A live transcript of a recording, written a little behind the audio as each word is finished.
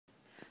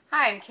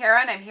Hi, I'm Kara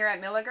and I'm here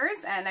at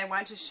Milligers, and I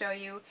want to show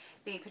you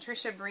the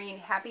Patricia Breen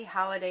Happy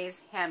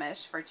Holidays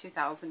Hamish for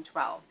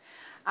 2012.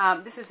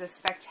 This is a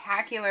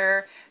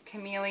spectacular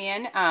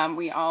chameleon.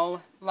 We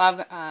all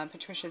love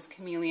Patricia's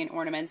chameleon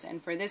ornaments,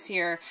 and for this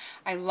year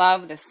I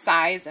love the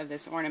size of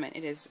this ornament.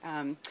 It is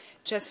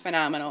just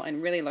phenomenal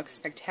and really looks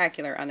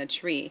spectacular on the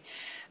tree.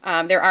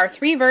 There are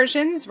three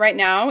versions right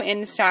now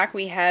in stock.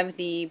 We have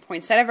the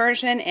poinsettia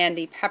version and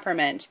the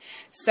peppermint.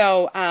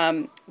 So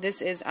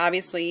this is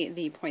obviously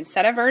the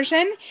poinsettia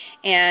version,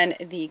 and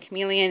the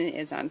chameleon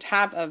is on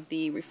top of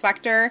the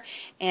reflector,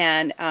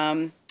 and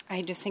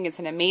I just think it's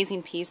an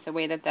amazing piece, the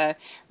way that the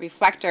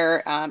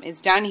reflector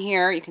is done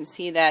here. You can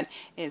see that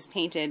it is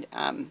painted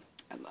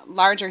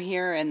larger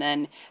here and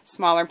then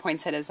smaller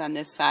poinsettias on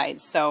this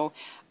side. So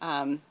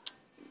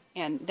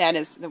and that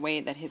is the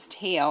way that his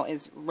tail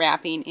is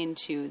wrapping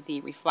into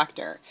the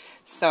reflector.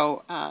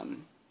 So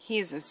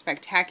he's a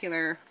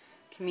spectacular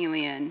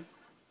chameleon,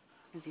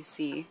 as you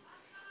see.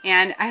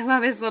 And I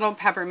love his little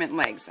peppermint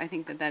legs. I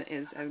think that that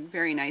is a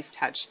very nice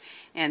touch.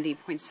 And the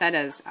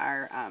poinsettias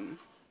are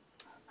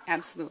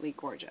absolutely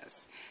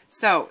gorgeous.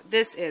 So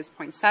this is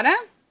poinsettia.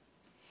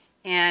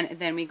 And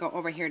then we go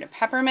over here to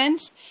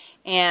peppermint.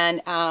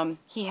 And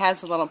he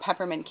has the little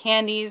peppermint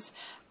candies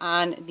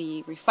on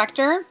the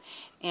reflector.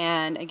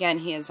 And again,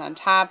 he is on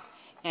top,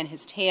 and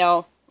his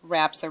tail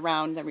wraps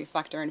around the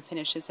reflector and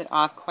finishes it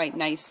off quite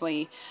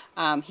nicely.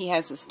 He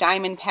has this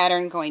diamond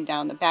pattern going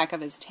down the back of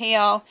his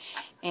tail,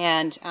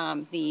 and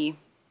the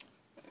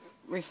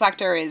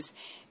reflector is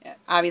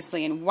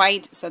obviously in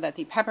white so that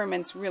the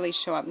peppermints really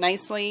show up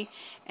nicely,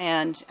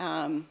 and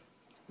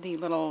the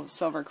little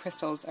silver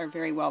crystals are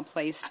very well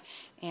placed,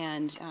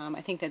 and I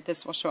think that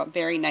this will show up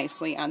very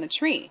nicely on the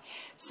tree.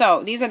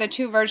 So these are the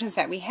two versions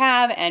that we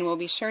have, and we'll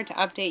be sure to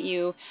update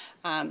you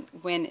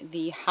when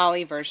the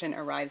holly version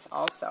arrives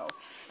also.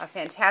 A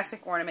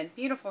fantastic ornament,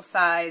 beautiful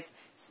size,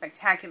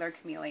 spectacular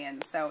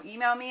chameleon. So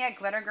email me at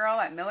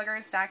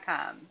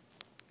glittergirl@milligers.com.